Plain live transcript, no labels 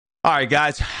All right,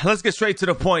 guys, let's get straight to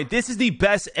the point. This is the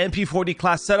best MP40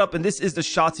 class setup, and this is the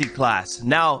Shotzzy class.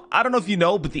 Now, I don't know if you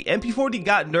know, but the MP40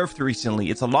 got nerfed recently.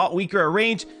 It's a lot weaker at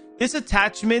range. This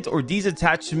attachment or these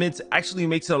attachments actually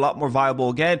makes it a lot more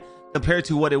viable again compared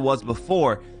to what it was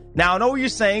before. Now, I know what you're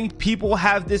saying. People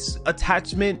have this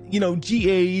attachment, you know,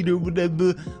 G8 or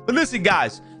whatever. But listen,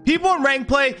 guys, people in rank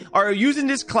play are using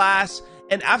this class.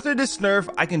 And after this nerf,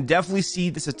 I can definitely see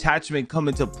this attachment come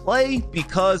into play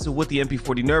because with the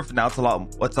MP40 nerf, now it's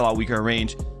a lot weaker in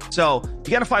range. So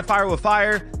you gotta fight fire with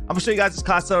fire. I'm gonna show you guys this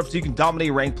class setup so you can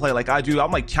dominate rank play like I do.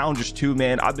 I'm like challengers too,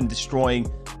 man. I've been destroying.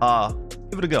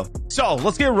 Give it a go. So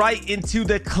let's get right into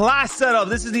the class setup.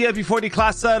 This is the MP40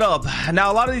 class setup.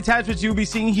 Now, a lot of the attachments you'll be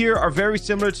seeing here are very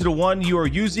similar to the one you are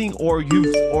using or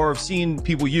have seen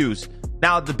people use.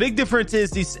 Now, the big difference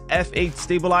is this F8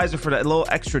 stabilizer for that little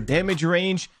extra damage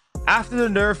range. After the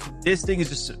nerf, this thing is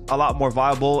just a lot more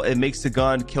viable. It makes the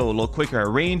gun kill a little quicker at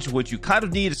range, which you kind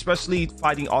of need, especially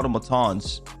fighting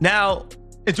automatons. Now,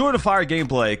 enjoy the fire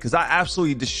gameplay, because I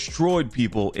absolutely destroyed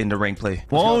people in the rank play.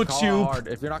 Won't you?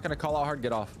 If you're not going to call out hard,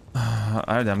 get off. All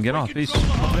right, I'm getting off. Peace. Mid.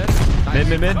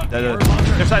 Their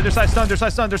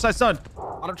side stun.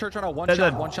 Bottom church on a one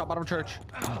shot, bottom church.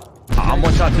 I'm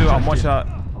one shot too. I'm one shot.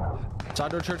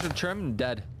 Side door church and trim,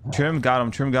 dead. Trim got him.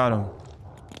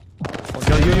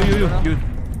 Yo,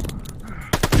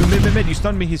 you mid. You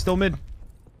stunned me. He's still mid.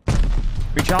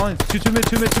 Re-challenge. Two mid.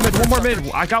 One more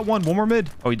mid. I got one more mid.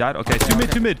 Oh, he died. Okay, two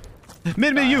mid.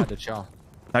 Mid, you.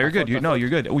 No, you're good. You're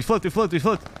good. We flipped. No,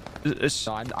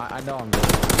 I know I'm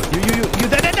good. You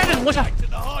dead. One shot.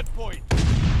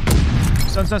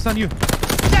 Stun you.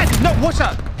 Dead. No, one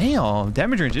shot. Damn,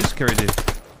 damage range is crazy.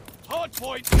 Hard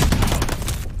point.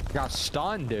 Got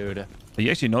stunned, dude.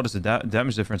 You actually notice the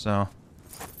damage difference now.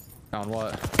 On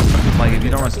what? Like if you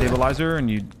don't run stabilizer and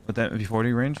you put that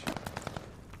MP40 range.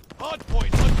 Hard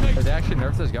point. Okay. Did they actually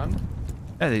nerf this gun?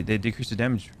 Yeah, they decrease the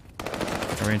damage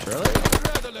range. Really?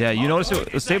 Yeah, you notice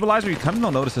it with stabilizer. You kind of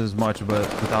don't notice it as much, but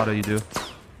without it, you do.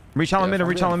 Reach on mid. I'm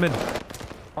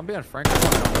being frank. I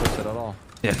don't notice it at all.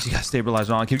 Yeah, because you got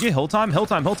stabilizer on. Can you get hill time? Hill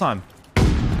time.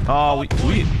 Oh,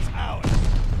 we.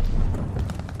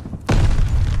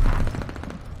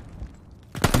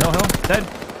 No hill. Dead.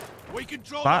 We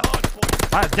control the hard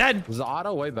point. Dead. Was the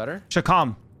auto way better?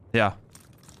 Shakam. Yeah.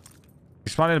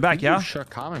 Responding in the back, yeah?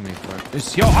 Shakamming me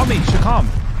for. Yo, on me. Shakam.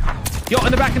 Yo,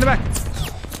 in the back.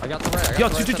 I got the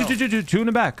right. Two in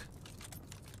the back.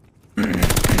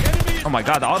 Oh my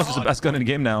god, the auto is the best gun in the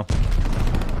game now.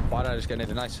 Why did I just get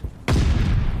it? Nice.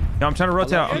 Yo, I'm trying to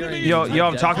rotate. Yo,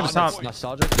 I'm talking to Tom.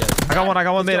 I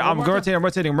got one mid. I'm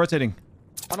rotating.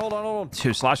 Hold on.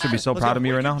 Dude, Slash would be so proud of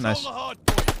me right now. Nice.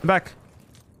 Back.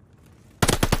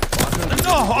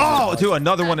 Oh, dude,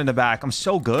 another one in the back. I'm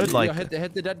so good. Like,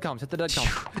 hit the dead comms.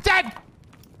 Dead.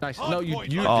 Nice. No,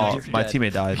 you. Oh, my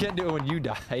teammate died. You can't do it when you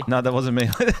die. No, that wasn't me.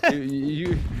 That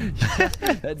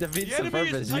defeats the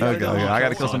purpose. Okay. I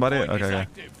gotta kill somebody. Okay.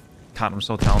 God, I'm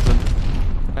so talented.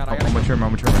 I'm mature.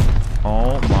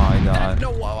 Oh my god.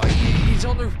 No, he's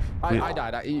on the. I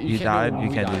died. You died.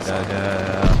 You can't do that.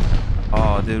 Yeah.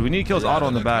 Oh, dude, we need to kill his auto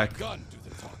in the back.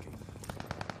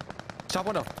 Top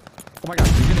window. Oh my god,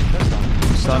 you're getting pissed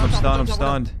off. I'm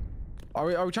stunned. Are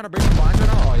we trying to break from vines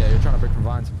right now? Oh yeah, you're trying to break from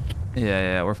vines.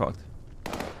 Yeah, we're fucked.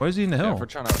 Where is he in the hill?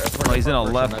 Yeah, He's in a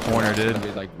left corner,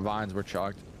 dude. Like vines, we're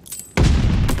chalked.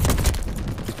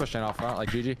 He's pushing off front, like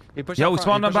GG. Yo, we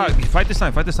spawned on back. Fight this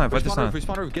time.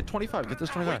 Respawn roof. Get 25. Get this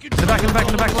 25. In the back,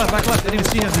 left. Didn't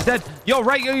even see him. He's dead. Yo,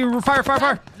 right. Yo, fire.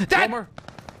 Dead.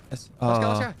 Let's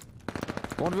go.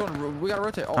 We gotta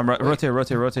rotate. I'm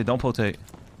rotate. Don't potate.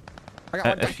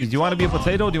 Do you want to be a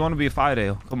potato? Or do you want to be a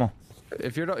fire? Come on.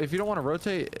 If you don't want to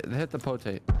rotate, hit the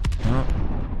potate.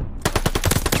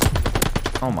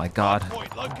 Oh my god.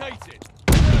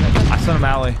 I sent him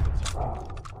alley.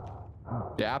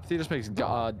 Yeah, Apathy just makes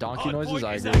donkey noises.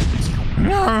 I agree.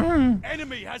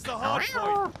 Enemy has the hard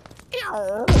point.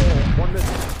 1 minute.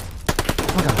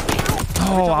 Oh my god.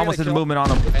 Oh, I almost did a movement on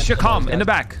him. Shakam in the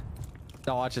back.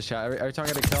 No, watch this chat. Every time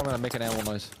I get a kill, I'm gonna make an animal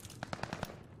noise.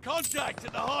 Contact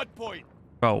at the hard point.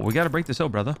 Bro, we gotta break this hill,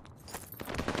 brother.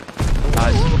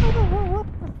 Are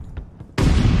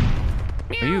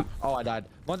you? Oh, I died.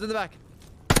 One's in the back.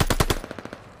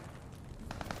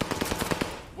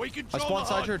 We control I spawned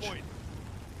the hard side church. point.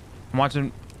 I'm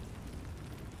watching.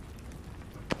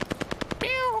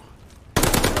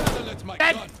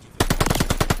 Dead.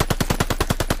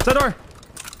 Side door.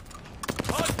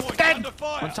 Hard point Dead. under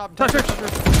fire. One top. Touch.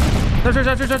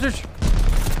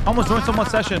 Almost joined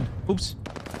someone's session. Oops.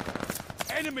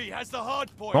 Enemy has the hard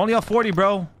point. We're only on 40,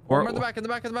 bro. We're in the back.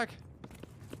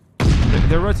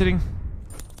 They're rotating.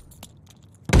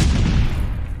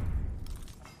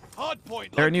 Hard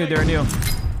point. They're new. located. They're new.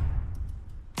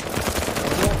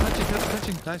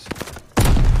 Punching. Nice.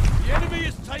 The enemy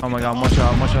is taking Oh my the god, hard one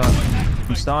shot, one point. shot. Hard point I'm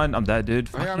activated. stunned. I'm dead,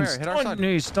 dude. Right here, Fucking hit our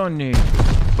side. stun me.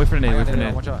 Wait for the nade, wait for the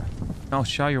nade. One shot. No,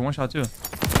 shot, you're one shot too. One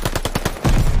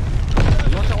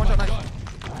shot. Nice.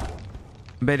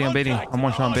 I'm baiting. I'm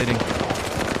one shot, I'm baiting.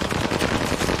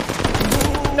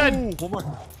 Dead. One more.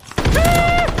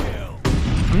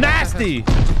 Nasty. I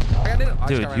got it. I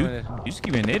Dude, just got you ran just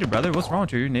keep getting naded, brother. What's wrong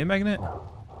with you? Your nade magnet?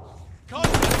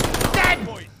 Contact. Hard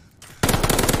point.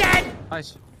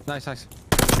 Nice.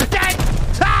 Dead.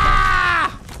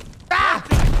 Ah!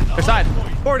 Their side.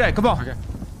 Forward dead. Come on. Okay.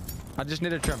 I just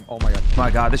need a trim. Oh my god.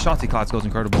 My god, this Shotzzy class goes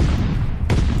incredible.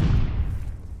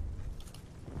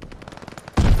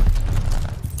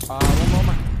 One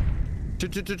more.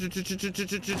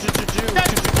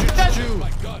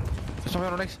 My God. There's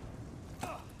somebody on next.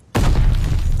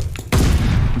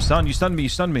 I'm stunned. You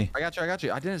stunned me. I got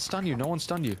you. I didn't stun you. No one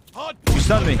stunned you. Hard point. You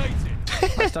stunned me.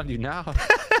 located. I stunned you now.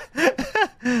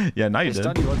 Yeah, now I you did.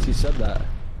 stunned you once you said that.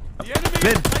 The enemy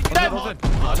Mid. is taking Dead. the hard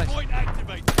point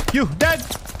activated. You dead.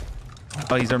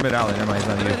 Oh, he's our mid alley. Never mind, he's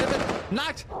not you. Hit.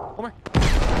 Knocked. One more.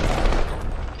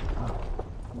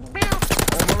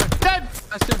 Dead.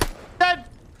 That's two. Dead.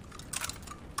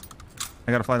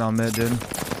 I gotta fly down mid, dude. 1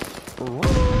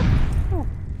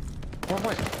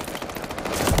 point.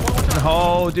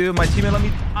 Oh, dude, my teammate let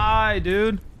me die,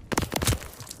 dude.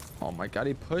 Oh my god,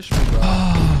 he pushed me, bro.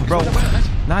 Bro,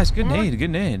 nice, good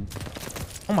nade.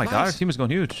 Oh my god, our Nice. team is going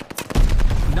huge.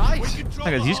 Nice. We control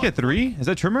Like, did the you just get hard 3? Is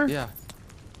that trimmer? Yeah.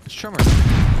 It's trimmer.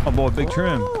 Oh boy, big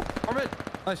trim. One mid.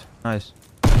 Nice. Nice.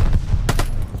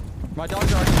 My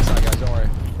dogs are already inside, guys. Don't worry.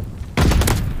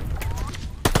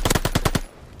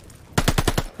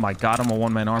 My god, I'm a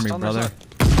one-man army, Stun their brother.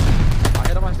 side. I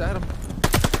hit him.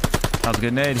 That was a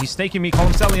good nade. He's snaking me, call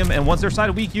him Celium, and once their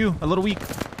side weak, you a little weak.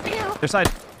 Their side.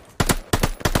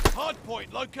 Hard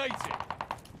point located.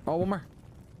 Oh, one more.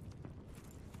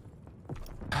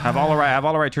 Have all the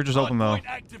right churches Hard open though. point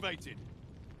activated.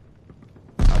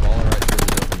 I have all the right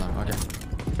trigger open now. Okay.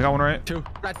 I got one right. 2.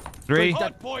 Red. 3.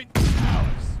 Hard point is ours.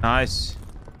 Nice.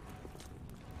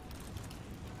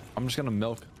 I'm just gonna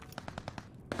milk.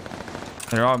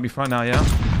 They're all in front now, yeah.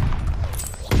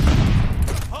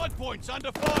 Hard points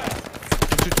under fire.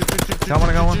 Got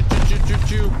one.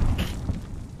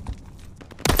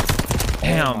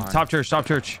 Damn, my. top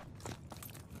church.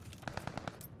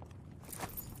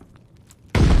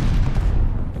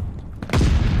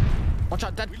 One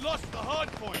shot. Dead. We lost the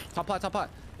hard point. Top plot.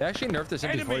 They actually nerfed this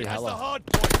MP40 Enemy has the hella. hard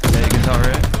point. Yeah, you can tell,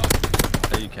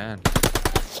 right? Yeah, you can.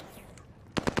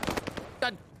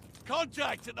 Dead.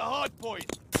 Contact at the hard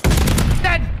point.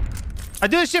 Dead. I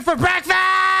do this shit for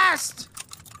breakfast.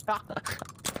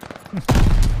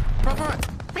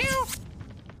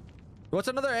 What's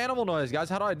another animal noise, guys?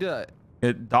 How do I do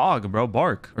that? Dog, bro,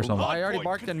 bark or Oh, something. I already point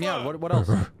barked and meowed. confirmed. What else?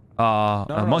 A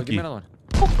No, monkey. give me another one.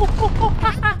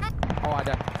 Oh, I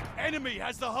died. Enemy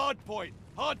has the hard point.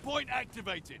 Hard point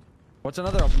activated. What's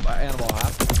another animal I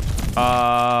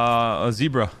have? A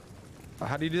zebra.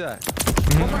 How do you do that?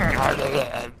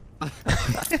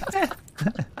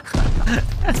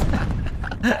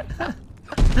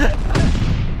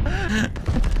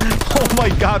 Oh my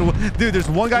god, dude, there's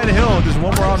one guy in the hill. There's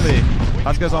one more on me.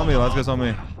 Last guy's on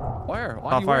me. Where? Why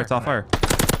Top do you fire, work? top fire.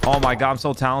 Oh my god, I'm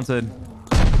so talented.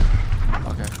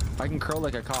 Okay. I can curl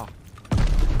like a cow.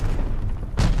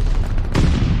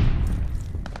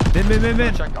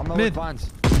 Mid. Check. I'm Mid. vines.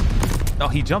 Oh,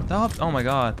 he jumped up. Oh my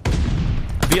god.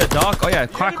 Be a duck. Oh yeah,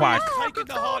 The quack. enemy has taken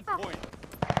the hard point.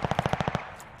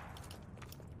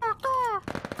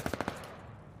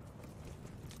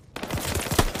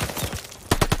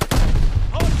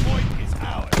 Hard point is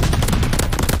ours.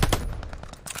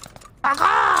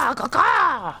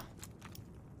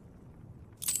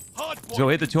 Hard point. Let's go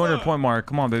hit the 200 confirmed. point mark.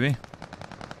 Come on, baby.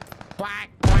 Quack.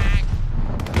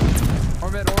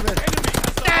 Or mid. Enemy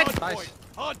has the hard Nice. point.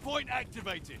 Hard point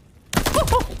activated.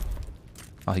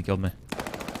 Oh, he killed me.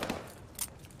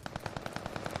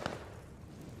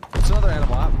 What's another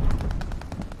animal I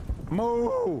have?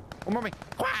 Moo. One more me.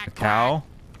 Quack. Cow.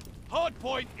 Hard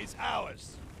point is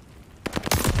ours.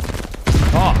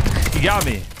 Oh, he got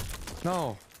me.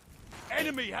 No.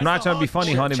 Enemy has I'm not the trying to be hard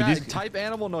funny, point. honey, but Chat, these. type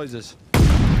animal noises.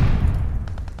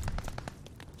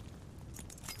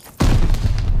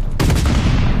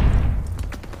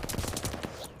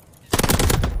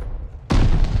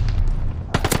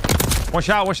 One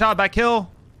shot, back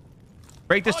kill.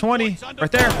 Break this 20.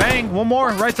 Right there. Bang. One more.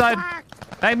 Right side.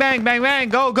 Bang.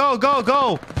 Go.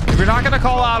 If you're not going to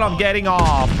call out, I'm getting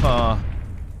off.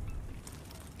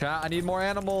 Chat, I need more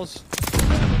animals.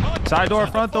 Hard Side point's door,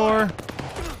 under front fire. door.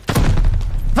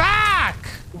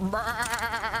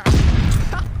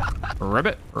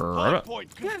 Ribbit. Hard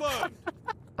point confirmed.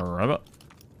 Ribbit.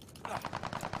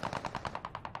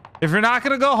 If you're not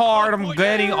gonna go hard, I'm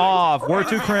getting off. We're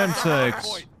two crim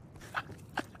 6.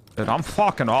 Dude, I'm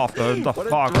fucking off, dude. The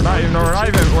fuck? We're not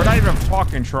even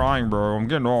fucking trying, bro. I'm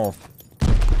getting off.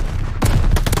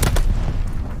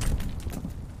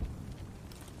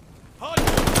 Hard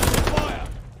point fire.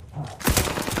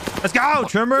 Let's go,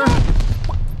 Trimmer.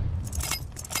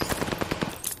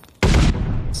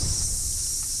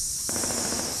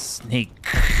 Snake.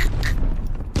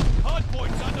 Hard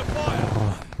point's under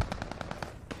fire.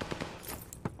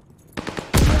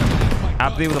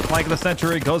 Apathy with a flank of the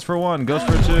century. Goes for 1. Goes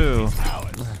for 2.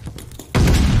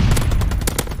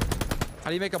 How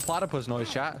do you make a platypus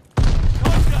noise, chat?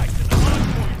 Contact at the hard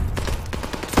point.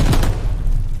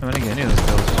 I'm gonna get any of those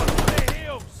kills. On their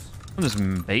heels. I'm just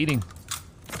baiting.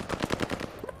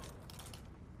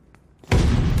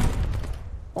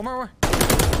 One more.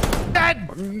 Dead!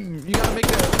 You gotta make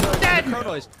the crow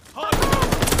noise. Hard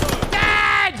point confirmed.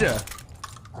 Dead!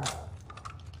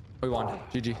 We won.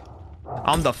 GG.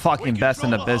 I'm the fucking We best in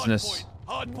the control business.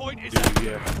 Hard point is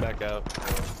Yeah, back out.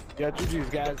 Yeah, GG's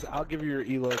guys. I'll give you your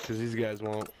elo because these guys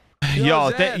won't. Yo,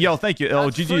 Zen. thank you. Oh,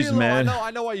 That's GG's, Freelo. man.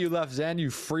 I know why you left, Zen. You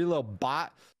free little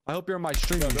bot. I hope you're in my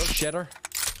stream, you shitter.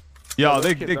 Yo, Those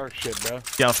they kids are shit, bro.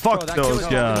 yeah, fuck Bro, that those kid was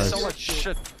talking guys. so much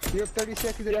shit. You have 30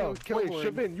 seconds to Yo, kill wait, one.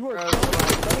 Shabin, you are. You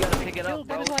gotta pick it up,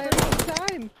 bro. I have all the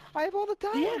time. I have all the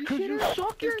time. Yeah, 'cause you shitter.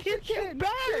 suck. Your You're a kids get shit back.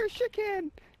 You're a shit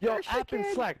can. Yo, You're a shit App and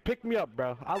can. Slack, pick me up,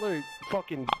 bro. I'll literally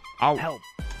fucking Ow. help.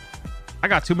 I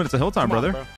got 2 minutes of hill time, Come on, brother. bro.